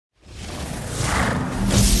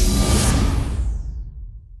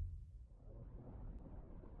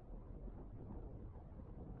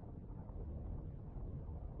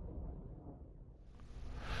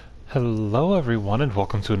Hello everyone and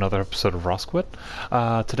welcome to another episode of Rosquit.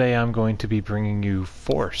 Today I'm going to be bringing you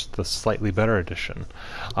Forced, the slightly better edition.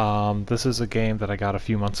 This is a game that I got a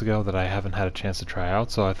few months ago that I haven't had a chance to try out,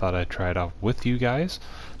 so I thought I'd try it out with you guys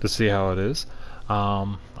to see how it is.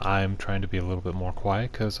 I'm trying to be a little bit more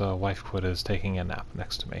quiet because Wife Quit is taking a nap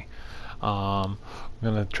next to me. I'm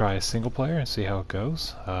going to try a single player and see how it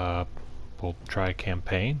goes. We'll try a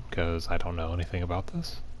campaign because I don't know anything about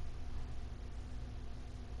this.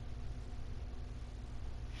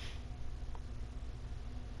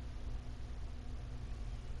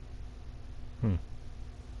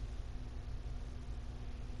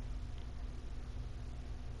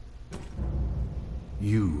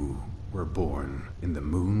 You were born in the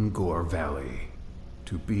Moon-Gore Valley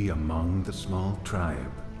to be among the small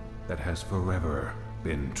tribe that has forever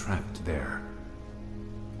been trapped there.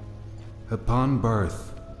 Upon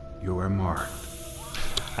birth, you were marked,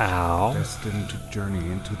 Ow. destined to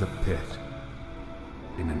journey into the pit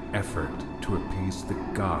in an effort to appease the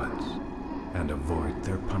gods and avoid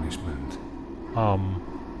their punishment.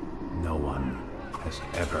 No one has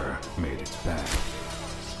ever made it back.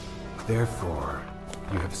 Therefore,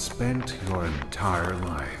 you have spent your entire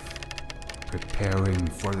life preparing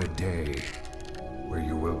for the day where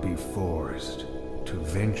you will be forced to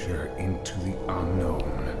venture into the unknown.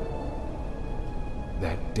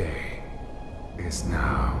 That day is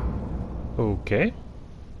now. Okay.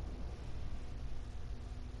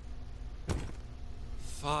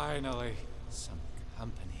 Finally, some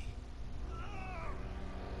company.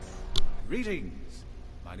 Greetings.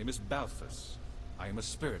 My name is Balthus. I am a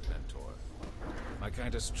spirit mentor. My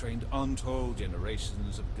kind has trained untold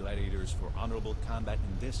generations of gladiators for honorable combat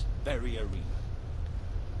in this very arena.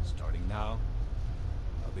 Starting now,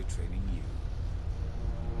 I'll be training you.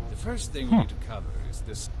 The first thing we need to cover is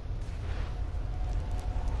this.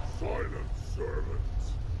 Silent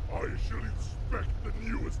servants. I shall inspect the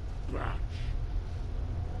newest batch.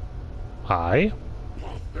 Hi.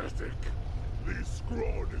 Pathetic. These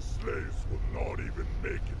scrawny slaves will not even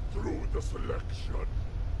make it through the selection.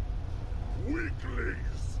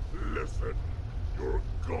 Weaklings, listen. Your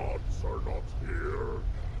gods are not here.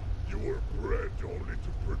 You were bred only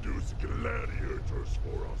to produce gladiators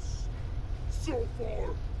for us. So far,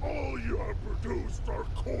 all you have produced are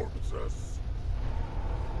corpses.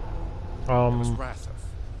 It was Rathaf,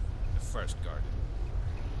 the first guardian.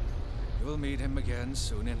 You will meet him again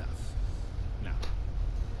soon enough. Now,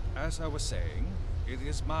 as I was saying, it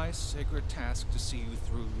is my sacred task to see you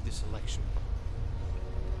through the selection.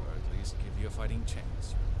 Or at least give you a fighting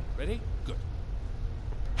chance. Ready?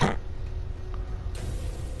 Good.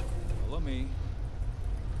 Follow me.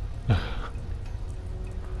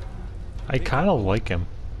 I kind of like him.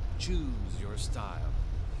 Choose your style.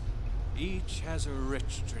 Each has a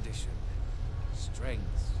rich tradition.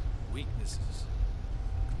 Strengths, weaknesses,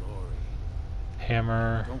 glory.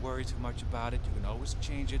 Hammer. Don't worry too much about it. You can always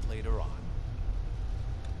change it later on.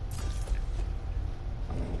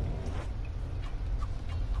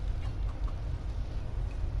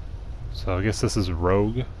 So I guess this is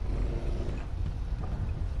Rogue.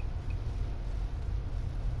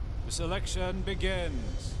 The selection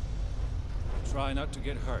begins. Try not to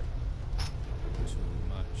get hurt too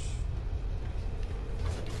much.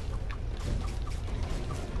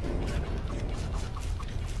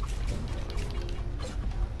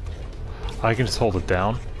 I can just hold it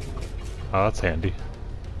down. Oh, that's handy.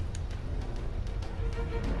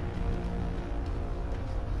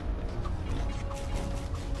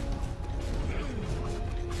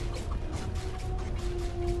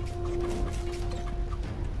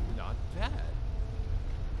 Not bad.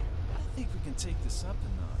 I think we can take this up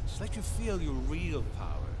a notch. Let you feel your real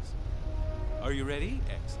powers. Are you ready?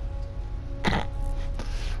 Excellent.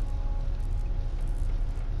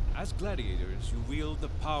 As gladiators, you wield the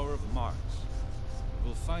power of marks. You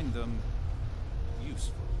will find them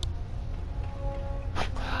useful.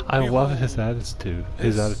 I love his Behold, attitude.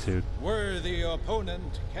 This worthy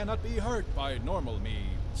opponent cannot be hurt by normal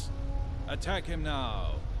means. Attack him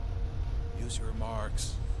now. Use your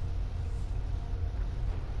marks.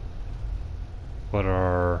 What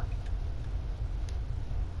are...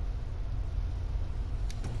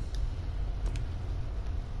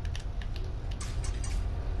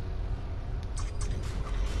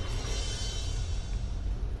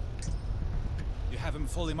 You have him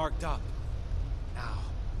fully marked up. Now,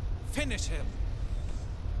 finish him.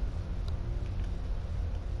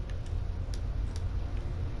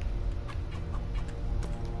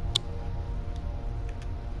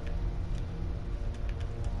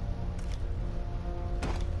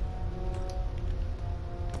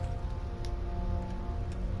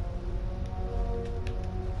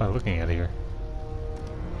 looking at here?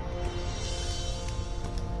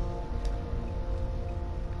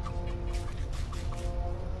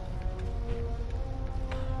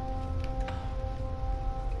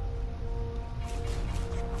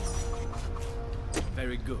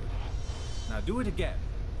 Very good. Now do it again,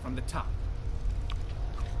 from the top.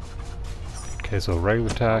 Okay, so regular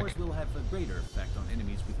attack. Ours will have a greater effect on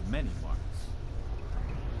enemies with many marks.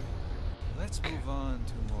 Let's move on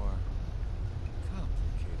to more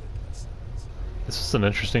complicated lessons. This is an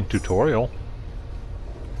interesting tutorial.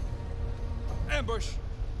 Ambush!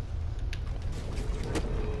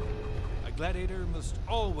 A gladiator must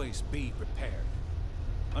always be prepared.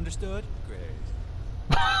 Understood? Great.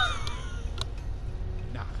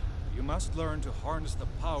 Now, you must learn to harness the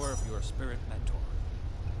power of your spirit mentor.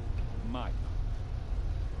 My power.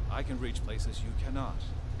 I can reach places you cannot,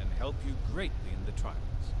 and help you greatly in the trials.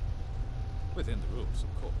 Within the rules,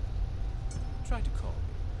 of course. Try to call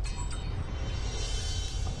me.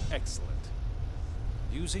 Excellent.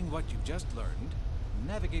 Using what you've just learned,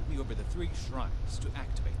 navigate me over the 3 shrines to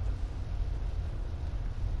activate them.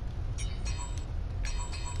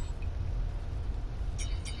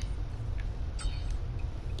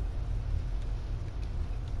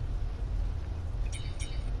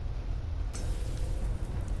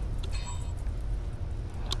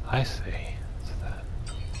 I see. So that.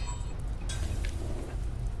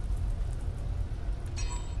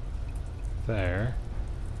 There.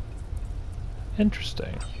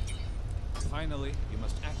 Interesting. Finally, you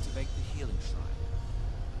must activate the healing shrine.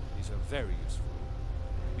 These are very useful.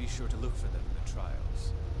 Be sure to look for them in the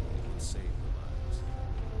trials. It will save your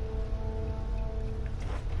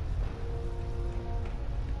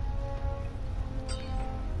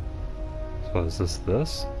lives. So is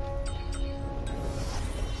this?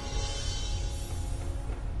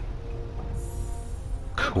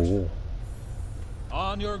 Cool.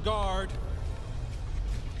 On your guard!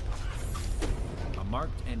 A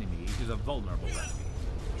marked enemy is a vulnerable enemy.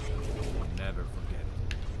 Never forget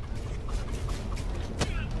it.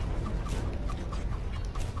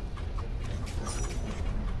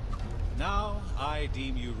 Now, I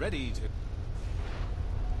deem you ready to...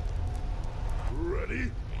 Ready?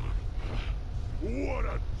 What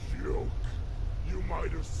a joke! You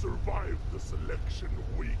might have survived the selection,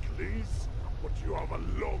 weaklings, but you have a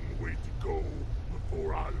long way to go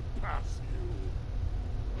before I'll pass you.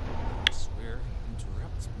 I swear he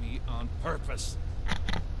interrupts me on purpose.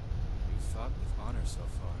 You fought with honor so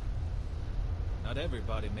far. Not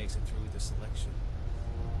everybody makes it through the selection.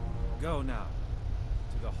 Go now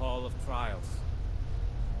to the Hall of Trials.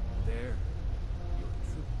 There, your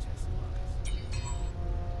true test lies.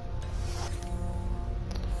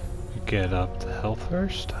 Get up to health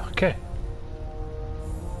first? Okay.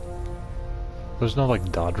 There's no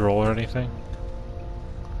like dodge roll or anything?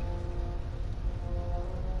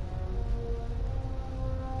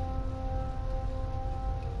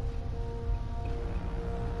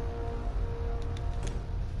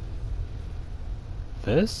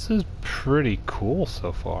 This is pretty cool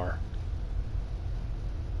so far.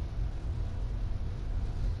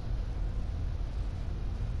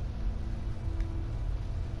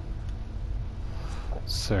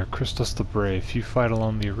 Sir Christos the Brave. You fight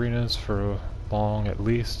along the arenas for long at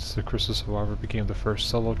least. Sir Christos, however, became the first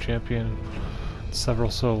solo champion. Several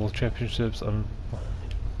solo championships,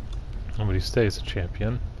 but he stays a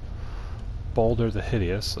champion. Balder the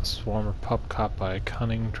Hideous, a swarmer pup caught by a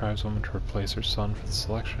cunning tribeswoman to replace her son for the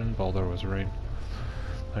selection. Balder was rated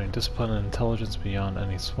learning discipline and intelligence beyond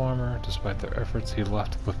any swarmer. Despite their efforts, he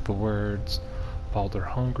left with the words, Balder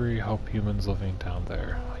hungry, hope humans living down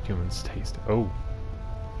there. Humans taste. Oh.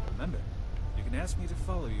 Remember, you can ask me to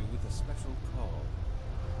follow you with a special call.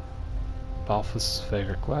 Balthus'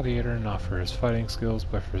 favorite gladiator, not for his fighting skills,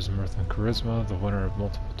 but for his mirth and charisma, the winner of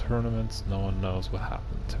multiple tournaments. No one knows what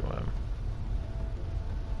happened to him.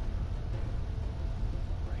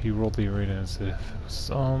 He ruled the arena as if it was his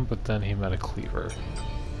own, but then he met a cleaver.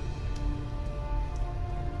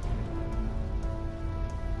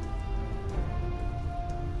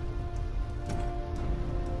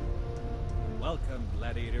 Welcome,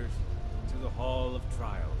 gladiators, to the Hall of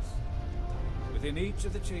Trials. Within each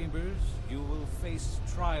of the chambers, you will face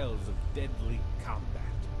trials of deadly combat.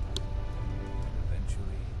 And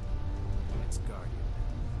eventually, its guardian.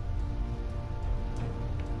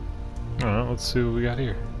 Alright, let's see what we got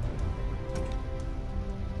here.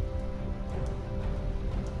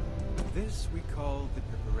 This we call the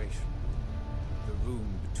preparation room, the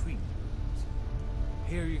room between rooms.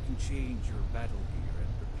 Here you can change your battle gear and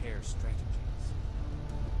prepare strategies.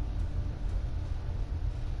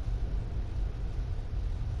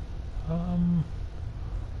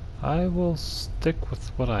 I will stick with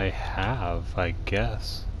what I have, I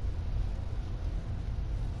guess.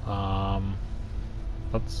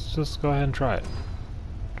 Let's just go ahead and try it.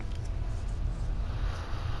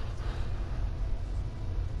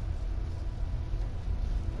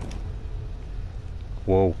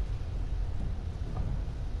 Whoa.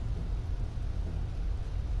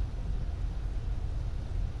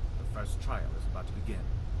 The first trial is about to begin.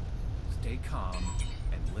 Stay calm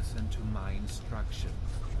and listen to my instructions.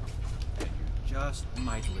 And you just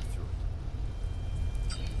might live through it.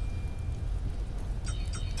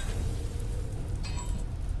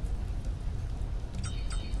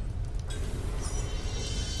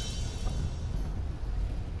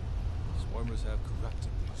 Swarmers have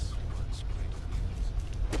corrupted these once great fields.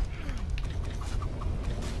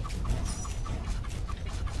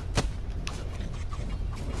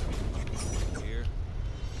 Here, you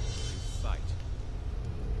fight.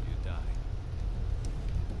 You die.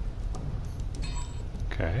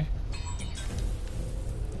 Okay.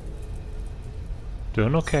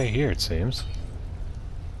 Doing okay here, it seems.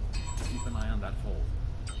 Keep an eye on that hole.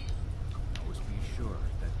 Always be sure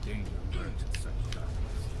that danger lurks in such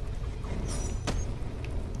darkness.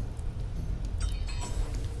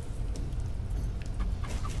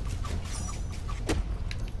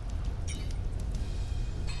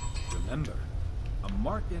 Remember, a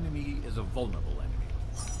marked enemy is a vulnerable enemy.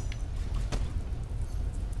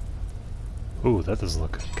 Ooh, that does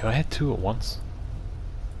look good. Can I hit two at once?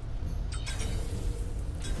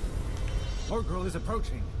 More girl is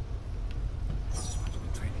approaching. This is what you've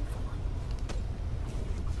been training for.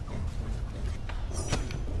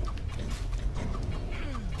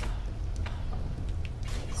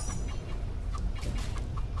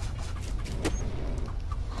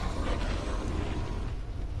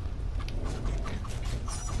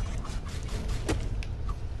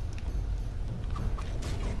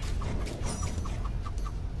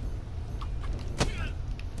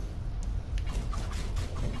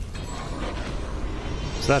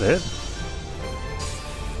 Is that it?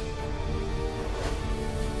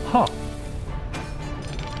 Huh.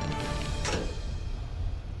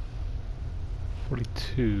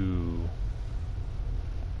 $42.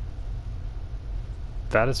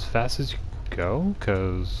 That as fast as you can go?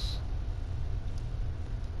 Cause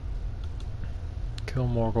kill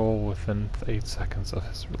Morgul within 8 seconds of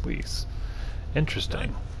his release.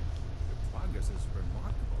 Interesting. Your progress is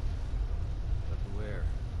remarkable. But beware,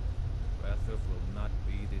 Rathoff will not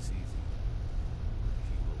be this easy.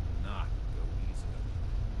 He will not go easily.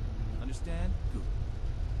 Understand? Good.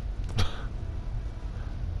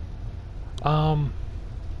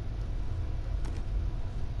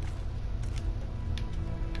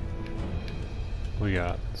 We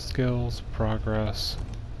got skills, progress,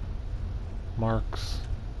 marks.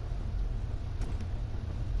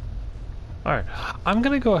 Alright, I'm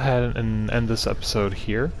gonna go ahead and end this episode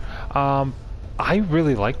here. I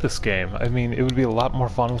really like this game. I mean, it would be a lot more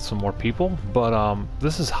fun with some more people, but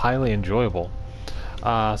this is highly enjoyable.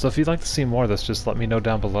 So if you'd like to see more of this, just let me know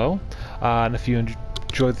down below. And if you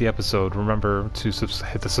enjoyed the episode, remember to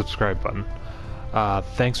hit the subscribe button.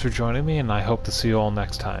 Thanks for joining me, and I hope to see you all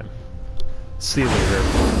next time. See you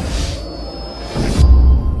later.